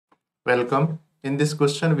Welcome. In this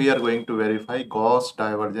question, we are going to verify Gauss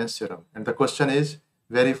divergence theorem. And the question is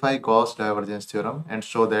verify Gauss divergence theorem and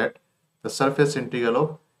show that the surface integral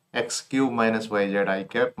of x cube minus yz I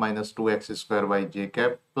cap minus 2x square y j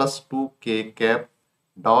cap plus 2k cap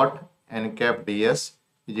dot n cap ds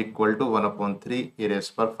is equal to 1 upon 3 a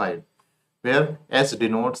raised per 5, where S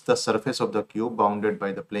denotes the surface of the cube bounded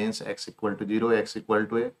by the planes x equal to 0, x equal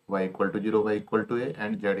to a, y equal to 0, y equal to a,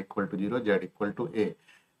 and z equal to 0, z equal to a.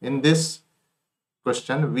 In this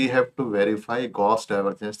question, we have to verify Gauss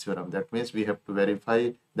divergence theorem. That means we have to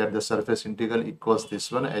verify that the surface integral equals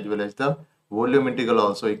this one as well as the volume integral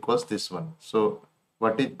also equals this one. So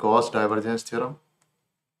what is Gauss divergence theorem?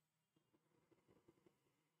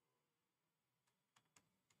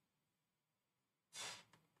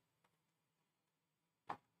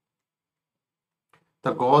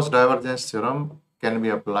 The Gauss divergence theorem can be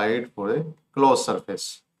applied for a closed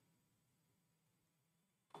surface.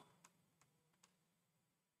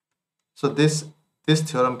 So this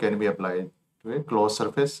theorem can be applied to a closed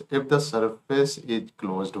surface. If the surface is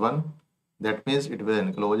closed one, that means it will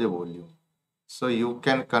enclose a volume. So you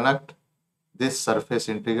can connect this surface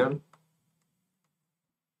integral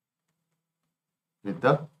with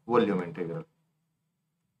the volume integral.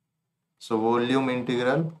 So volume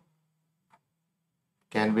integral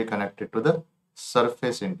can be connected to the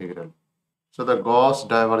surface integral. So the Gauss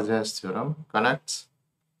divergence theorem connects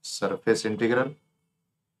surface integral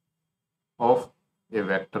of a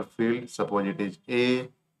vector field, suppose it is A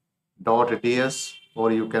dot ds,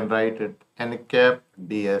 or you can write it n cap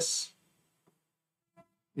ds.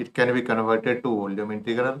 It can be converted to volume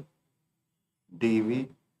integral dv,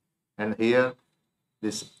 and here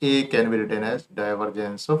this A can be written as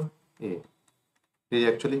divergence of A. It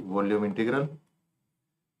is actually volume integral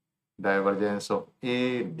divergence of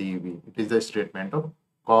A dv. It is the statement of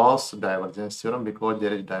Gauss divergence theorem. Because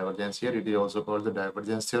there is divergence here, it is also called the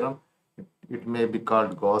divergence theorem. It may be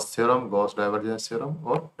called Gauss theorem, Gauss divergence theorem,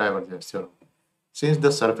 or divergence theorem. Since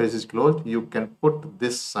the surface is closed, you can put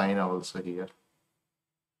this sign also here.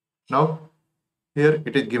 Now, here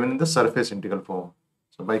it is given in the surface integral form.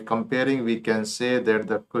 So by comparing, we can say that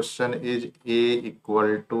the question is A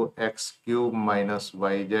equal to x cube minus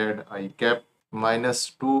yz I cap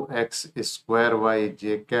minus 2x square y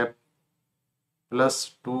j cap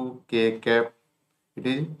plus 2k cap. It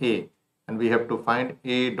is A, and we have to find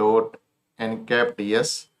A dot n cap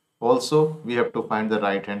ds. Also, we have to find the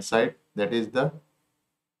right hand side, that is the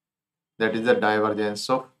divergence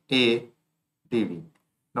of A dv.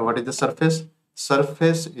 Now, what is the surface?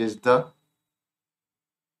 Surface is the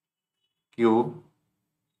cube,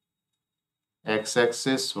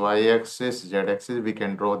 x-axis, y-axis, z-axis. We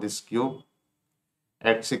can draw this cube.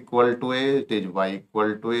 X equal to A, it is y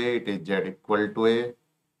equal to A, it is z equal to A.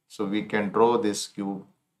 So we can draw this cube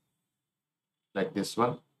like this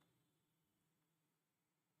one.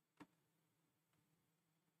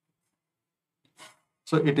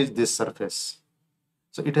 So it is this surface.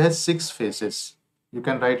 So it has 6 faces. You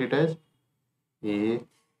can write it as A,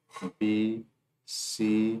 B,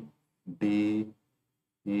 C, D,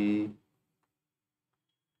 E,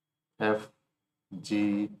 F,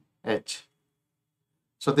 G, H.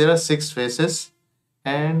 So there are 6 faces,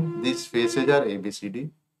 and these faces are A, B, C, D.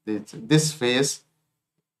 This face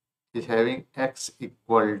is having x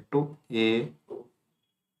equal to A,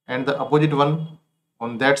 and the opposite one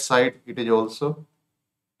on that side, it is also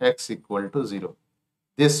x equal to 0.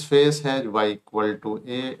 This face has y equal to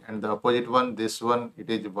A, and the opposite one, this one, it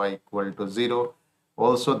is y equal to 0.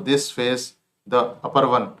 Also this face, the upper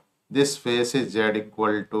one, this face is z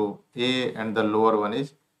equal to A, and the lower one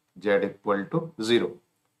is z equal to 0.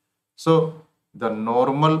 So the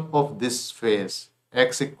normal of this face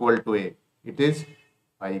x equal to A, it is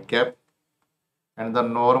I cap, and the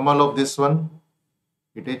normal of this one,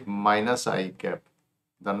 it is minus I cap.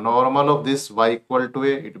 The normal of this y equal to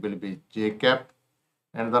A, it will be j cap,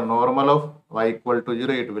 and the normal of y equal to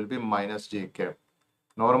 0, it will be minus j cap.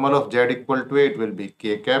 Normal of z equal to A, it will be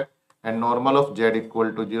k cap, and normal of z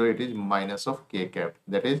equal to 0, it is minus of k cap,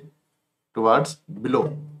 that is towards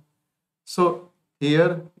below. So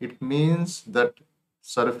here it means that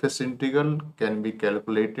surface integral can be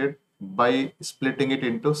calculated by splitting it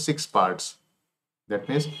into 6 parts. That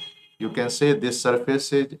means you can say this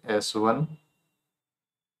surface is S1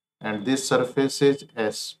 and this surface is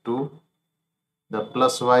S2, the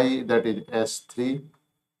plus y, that is S3,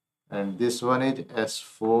 and this one is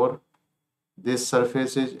S4, this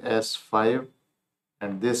surface is S5,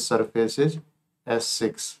 and this surface is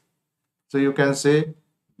S6. So you can say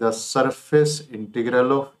the surface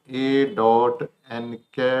integral of A dot n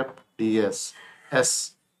cap ds,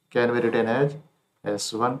 S can be written as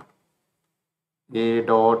S1, A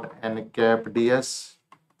dot n cap ds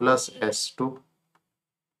plus S2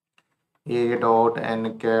 A dot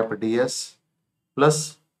n cap ds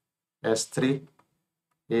plus S3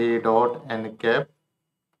 A dot n cap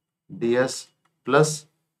ds plus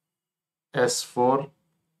S4.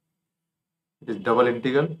 It is double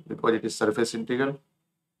integral because it is surface integral.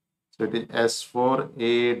 So it is S4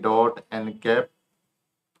 A dot n cap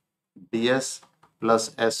ds plus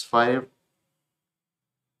S5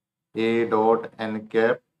 A dot n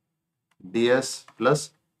cap ds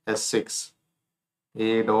plus S6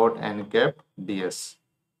 A dot n cap ds.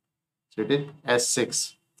 So it is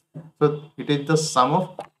S6. So it is the sum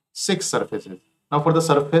of 6 surfaces. Now for the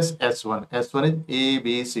surface S1, S1 is A,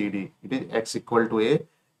 B, C, D. It is x equal to A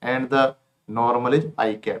and the normal is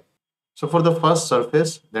I cap. So for the first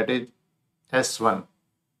surface, that is S1.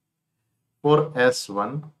 For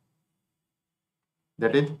S1,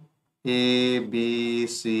 that is A, B,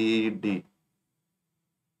 C, D.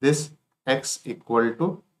 This x equal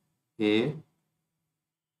to A,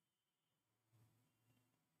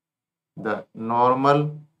 the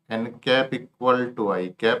normal n cap equal to I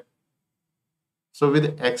cap. So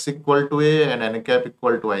with x equal to A and n cap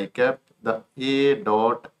equal to I cap, the A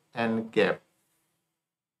dot n cap,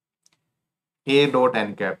 A dot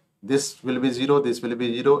n cap, this will be 0, this will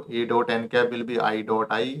be 0, A dot n cap will be I dot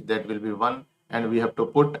I, that will be 1, and we have to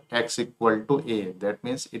put x equal to A. That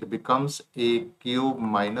means it becomes A cube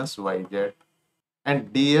minus yz.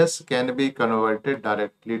 And ds can be converted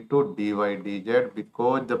directly to dy dz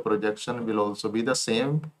because the projection will also be the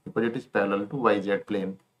same because it is parallel to yz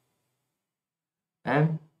plane.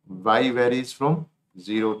 And y varies from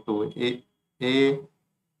 0 to A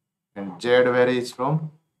and z varies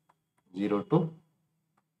from 0 to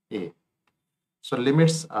A. So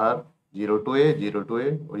limits are 0 to A, 0 to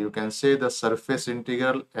A, or you can say the surface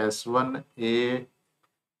integral S1 A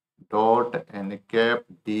dot n cap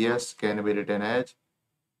ds can be written as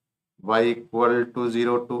y equal to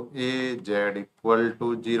 0 to A, z equal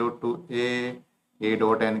to 0 to A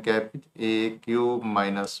dot n cap is A cube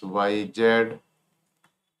minus yz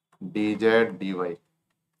dz dy.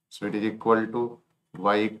 So it is equal to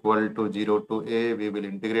y equal to 0 to A. We will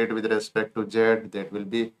integrate with respect to z. That will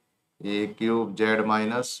be A cube z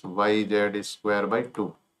minus yz square by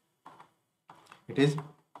 2. It is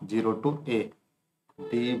 0 to A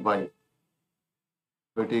dy.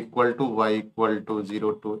 So it is equal to y equal to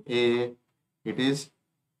 0 to A. It is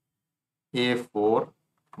A4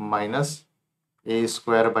 minus A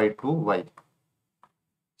square by 2y.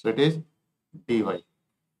 So it is dy.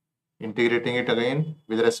 Integrating it again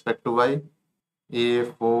with respect to y.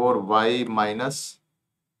 A4y minus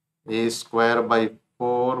A square by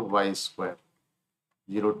 4y square,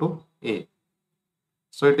 0 to A.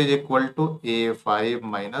 So it is equal to A5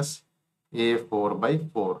 minus A4 by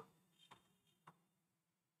 4.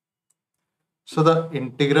 So the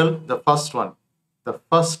integral, the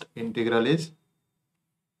first integral is,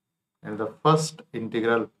 and the first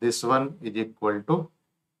integral, this one is equal to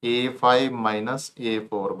A5 minus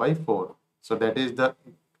A4 by 4. So that is the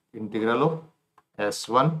integral of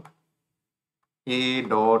S1 A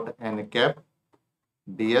dot n cap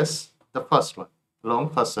ds, the first one, along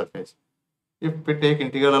first surface. If we take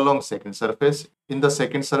integral along second surface, in the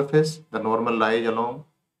second surface, the normal lies along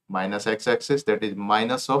minus x-axis, that is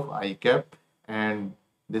minus of I cap, and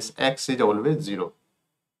this x is always 0.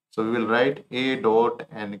 So we will write A dot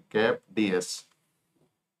n cap ds.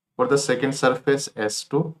 For the second surface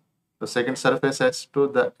S2, the second surface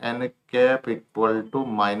S2, the n cap equal to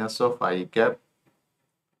minus of I cap,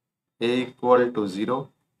 A equal to 0,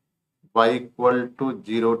 y equal to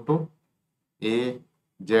 0 to A,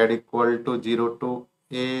 z equal to 0 to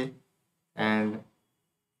A, and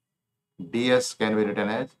ds can be written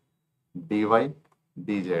as dy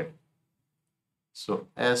dz. So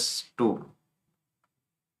S2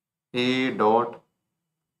 A dot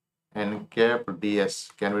n cap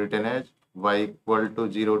ds can be written as y equal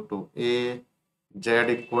to 0 to A,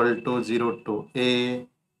 z equal to 0 to A,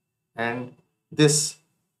 and this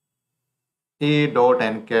A dot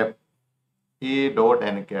n cap, A dot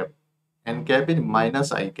n cap, n cap is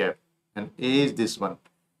minus I cap, and A is this one.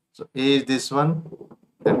 So A is this one,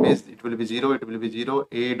 that means it will be 0, it will be 0,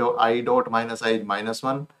 A dot I dot minus I is minus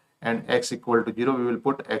 1, and x equal to 0, we will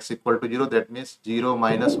put x equal to 0, that means 0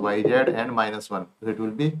 minus yz and minus 1. So it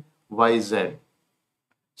will be yz.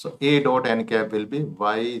 So A dot n cap will be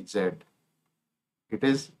yz. It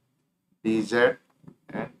is dz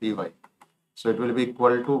and dy. So it will be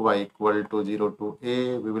equal to y equal to 0 to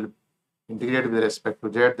A. We will integrate with respect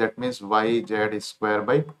to z. That means yz square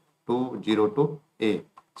by 2, 0 to A.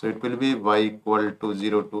 So it will be y equal to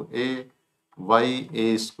 0 to A, y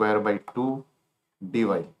A square by 2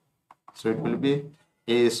 dy. So it will be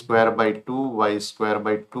a square by 2, y square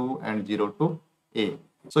by 2, and 0 to a.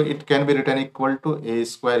 So it can be written equal to a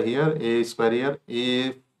square here, a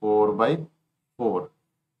 4 by 4.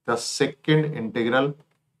 The second integral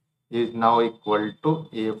is now equal to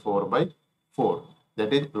a4 by 4.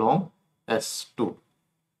 That is along S2.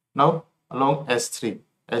 Now along S3.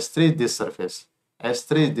 S3 is this surface.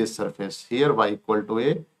 S3 is this surface. Here y equal to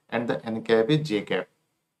a and the n cap is j cap.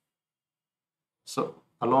 So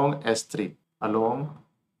along S3,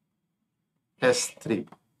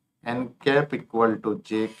 n cap equal to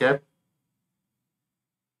j cap,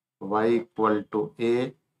 y equal to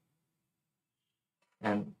a,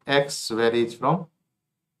 and x varies from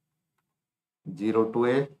 0 to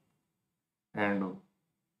a, and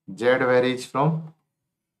z varies from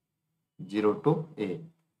 0 to a.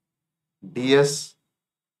 ds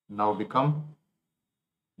now become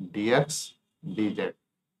dx dz.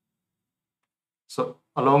 So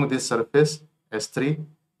along this surface S3,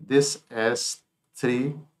 this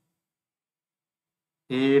S3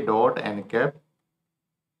 a dot n cap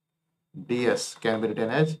ds can be written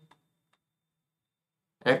as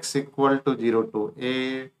x equal to 0 to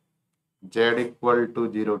a, z equal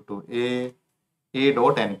to 0 to a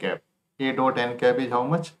dot n cap. A dot n cap is how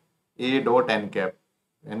much? A dot n cap.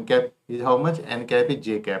 N cap is how much? N cap is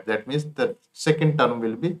j cap. That means the second term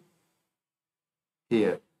will be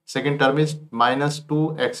here. Second term is minus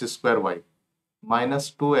 2x square y.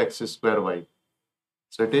 Minus 2x square y.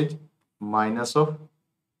 So it is minus of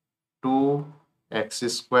 2x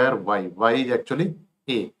square y. Y is actually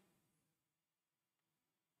a.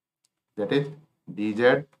 That is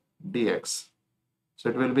dz dx. So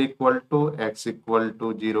it will be equal to x equal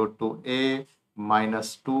to 0 to a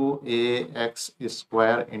minus 2ax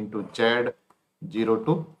square into z 0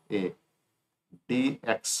 to a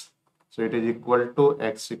dx. So it is equal to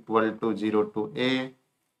x equal to 0 to a.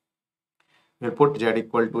 We'll put z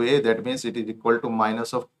equal to a. That means it is equal to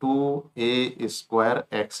minus of 2a square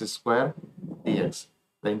x square dx.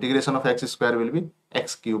 The integration of x square will be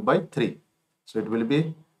x cube by 3. So it will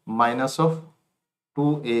be minus of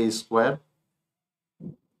 2a square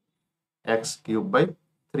x cube by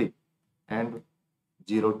 3 and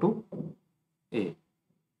 0 to a.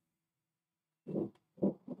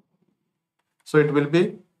 So it will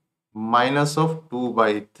be minus of 2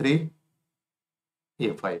 by 3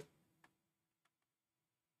 a5.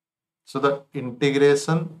 So the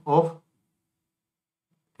integration of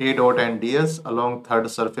a dot and ds along third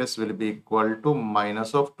surface will be equal to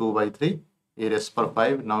minus of 2 by 3 a raised per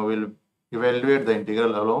 5. Now we'll evaluate the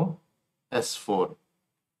integral along S4.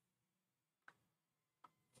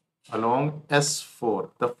 Along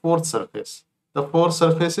S4, the fourth surface. The fourth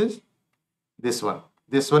surface is this one.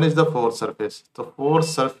 This one is the fourth surface. The fourth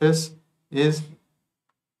surface is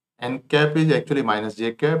n cap is actually minus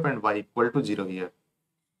j cap and y equal to 0 here.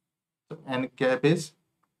 So n cap is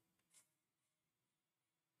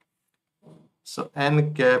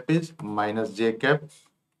minus j cap,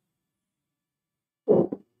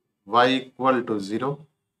 y equal to 0.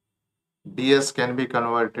 ds can be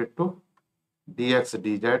converted to dx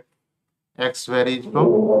dz. X varies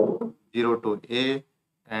from 0 to a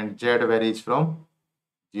and z varies from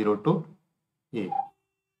 0 to a.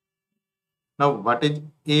 Now what is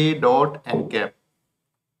a dot n cap?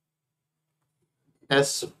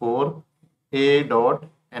 S4 a dot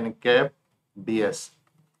n cap ds.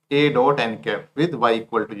 A dot n cap with y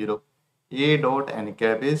equal to 0. A dot n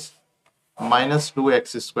cap is minus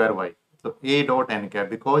 2x square y. So a dot n cap,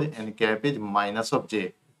 because n cap is minus of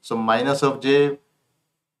j. So minus of j,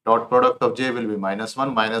 dot product of j will be minus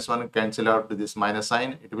 1. Minus 1 cancel out to this minus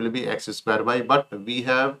sign. It will be x square y. But we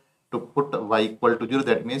have to put y equal to 0.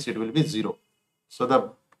 That means it will be 0. So the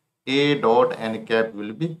a dot n cap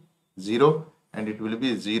will be 0. And it will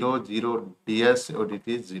be 0, 0 ds, or it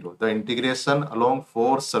is 0. The integration along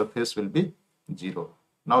fourth surface will be 0.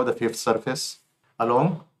 Now the fifth surface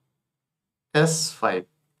along S5.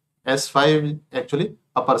 S5 is actually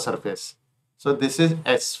upper surface. So this is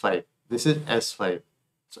S5. This is S5.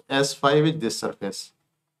 So S5 is this surface.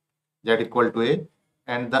 Z equal to A.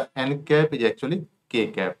 And the n cap is actually k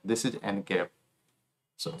cap. This is n cap.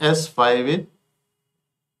 So S5 is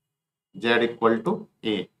Z equal to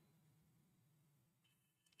A.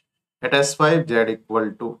 At S5, Z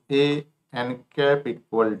equal to A, n cap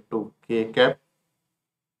equal to k cap,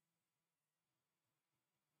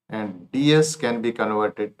 and ds can be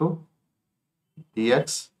converted to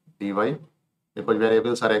dx dy, because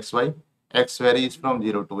variables are x, y. X varies from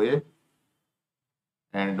 0 to a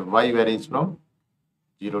and y varies from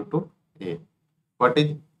 0 to a. What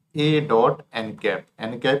is a dot n cap?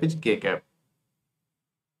 N cap is k cap.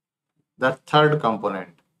 the third component.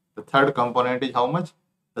 The third component is how much?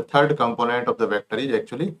 The third component of the vector is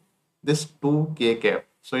actually this 2k cap.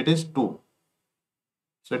 So it is 2.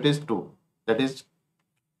 So it is 2. That is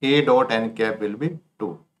a dot n cap will be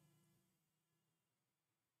 2.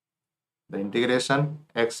 The integration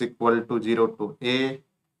x equal to 0 to a,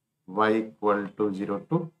 y equal to 0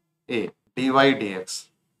 to a, dy dx.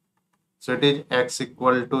 So it is x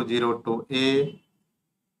equal to 0 to a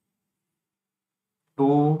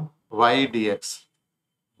to y dx.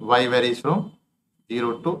 Y varies from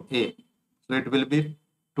 0 to a. So it will be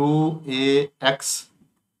 2ax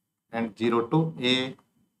and 0 to a.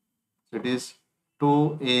 So it is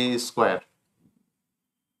 2a square.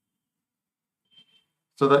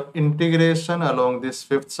 So the integration along this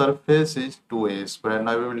fifth surface is 2a square.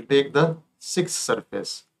 Now we will take the sixth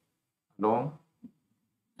surface along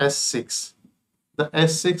S6. The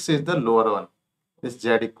S6 is the lower one. This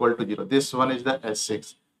z equal to 0. This one is the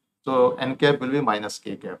S6. So n cap will be minus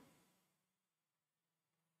k cap.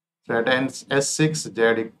 So at S6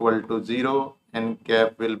 z equal to 0. N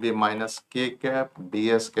cap will be minus k cap.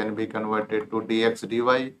 ds can be converted to dx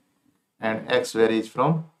dy. And x varies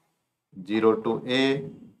from 0 to a.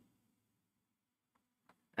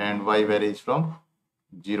 And y varies from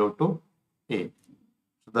 0 to a.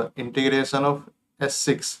 So the integration of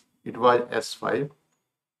S6, it was S5.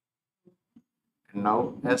 And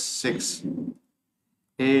now S6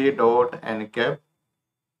 a dot n cap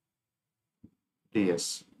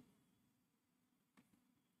ds.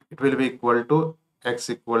 It will be equal to x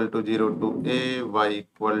equal to 0 to a, y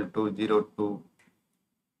equal to 0 to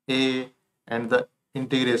a, and the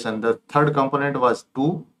integration, the third component was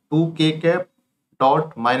 2k cap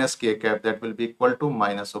dot minus k cap, that will be equal to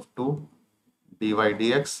minus of 2 dy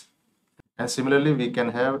dx. And similarly we can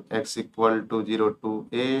have x equal to 0 to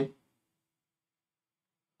a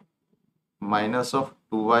minus of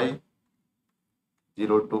 2y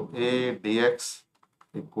 0 to a dx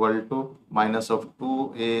equal to minus of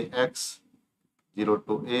 2ax 0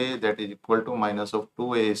 to a, that is equal to minus of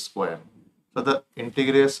 2a square. So the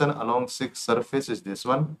integration along sixth surface is this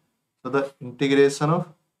one. So the integration of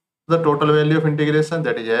the total value of integration,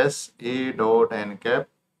 that is s a dot n cap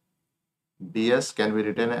ds, can be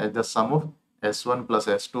written as the sum of s1 plus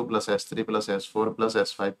s2 plus s3 plus s4 plus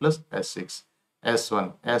s5 plus s6.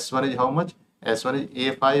 S1 is how much? S1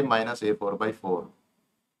 is a5 minus a4 by 4.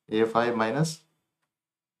 a5 minus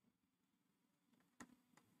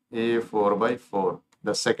a4 by 4.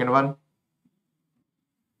 The second one,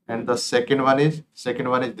 and the second one is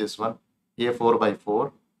this one, a4 by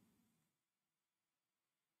 4.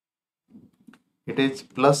 It is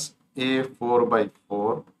plus a4 by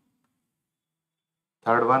 4.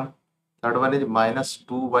 Third one is minus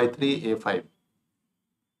 2 by 3 a5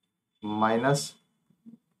 minus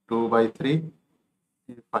 2 by 3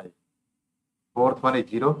 a5. Fourth one is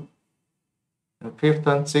 0. And fifth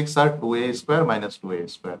and sixth are 2a square minus 2a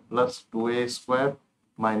square plus 2a square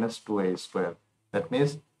minus 2a square. That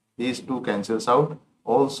means these two cancels out.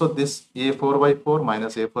 Also this a4 by 4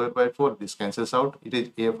 minus a4 by 4, this cancels out. It is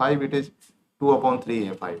a5, it is 2 upon 3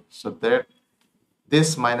 a5. So that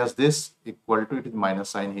this minus this equal to, it is minus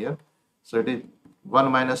sign here. So it is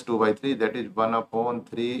 1 minus 2 by 3, that is 1 upon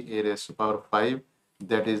 3 a raised to power 5.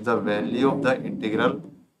 That is the value of the integral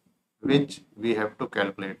which we have to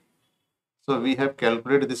calculate. So we have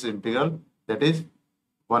calculated this integral, that is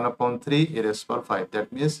 1 upon 3 a raised to power 5.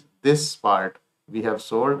 That means this part we have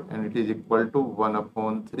solved, and it is equal to 1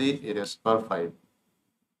 upon 3 a raised to power 5.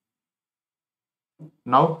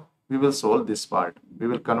 Now we will solve this part. We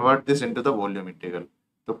will convert this into the volume integral.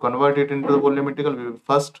 To convert it into the volume integral, we will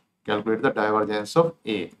first calculate the divergence of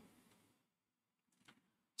A.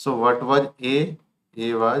 So what was A?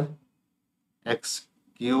 A was x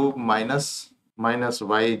cube minus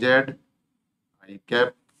yz I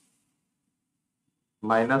cap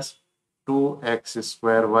minus 2x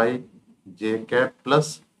square y j cap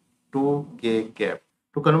plus 2k cap.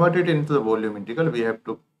 To convert it into the volume integral, we have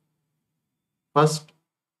to first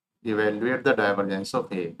evaluate the divergence of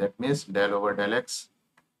A. That means del over del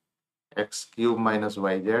x cube minus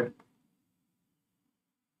yz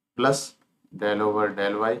plus del over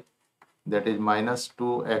del y, that is minus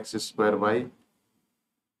 2x square y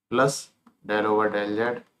plus del over del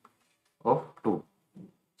z of 2.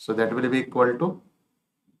 So that will be equal to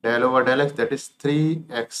del over del x, that is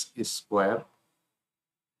 3x square.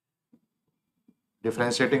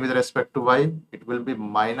 Differentiating with respect to y, it will be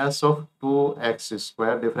minus of 2x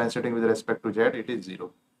square. Differentiating with respect to z, it is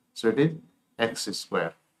 0. So it is x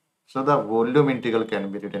square. So the volume integral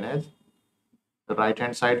can be written as, the right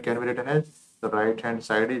hand side can be written as, the right hand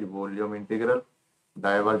side is volume integral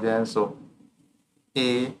divergence of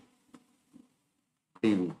A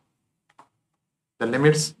dv. The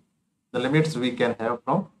limits we can have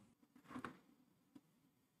from,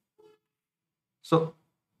 so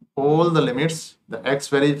all the limits, the x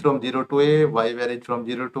varies from 0 to a, y varies from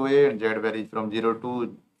 0 to a, and z varies from 0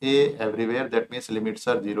 to a everywhere. That means limits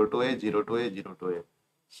are 0 to a, 0 to a, 0 to a.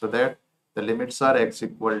 So that the limits are x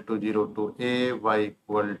equal to 0 to a, y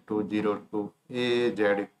equal to 0 to a,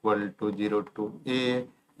 z equal to 0 to a,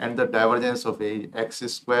 and the divergence of a is x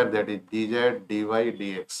square, that is dz, dy,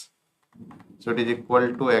 dx. So it is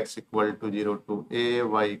equal to x equal to 0 to a,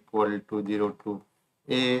 y equal to 0 to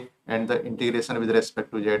a, and the integration with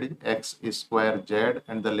respect to z is x square z,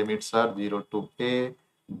 and the limits are 0 to a,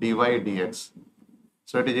 dy, dx.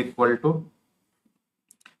 So it is equal to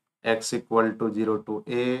x equal to 0 to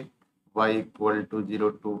a, y equal to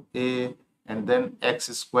 0 to a, and then x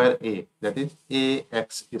square a, that is a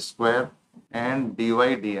x square, and dy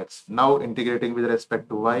dx. Now integrating with respect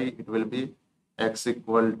to y, it will be x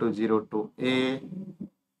equal to 0 to a,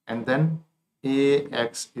 and then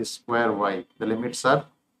ax square y. The limits are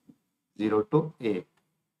 0 to a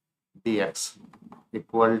dx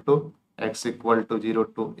equal to x equal to 0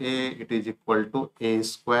 to a, it is equal to a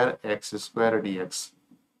square x square dx.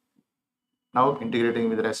 Now integrating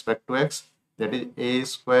with respect to x, that is a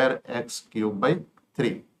square x cube by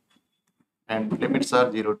 3, and limits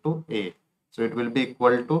are 0 to a. So it will be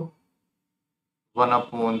equal to 1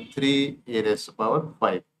 upon 3 a raised to power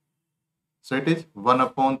 5. So it is 1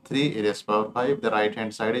 upon 3 a raised to power 5. The right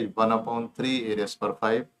hand side is 1 upon 3 a raised to power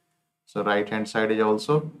 5. So right hand side is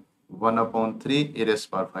also 1 upon 3 a raised to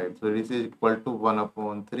power 5. So this is equal to 1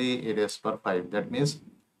 upon 3 a raised to power 5. That means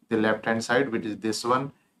the left hand side, which is this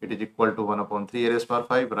one, it is equal to 1 upon 3 a raised to power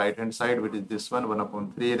 5. Right hand side, which is this one, 1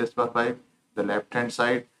 upon 3 a raised to power 5. The left hand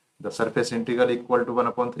side, the surface integral equal to 1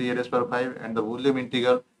 upon 3 a raised to power 5, and the volume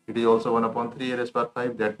integral, it is also 1 upon 3 a raised to power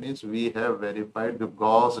 5. That means we have verified the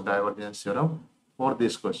Gauss divergence theorem for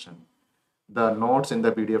this question. The notes in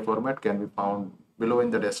the PDF format can be found below in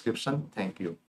the description. Thank you.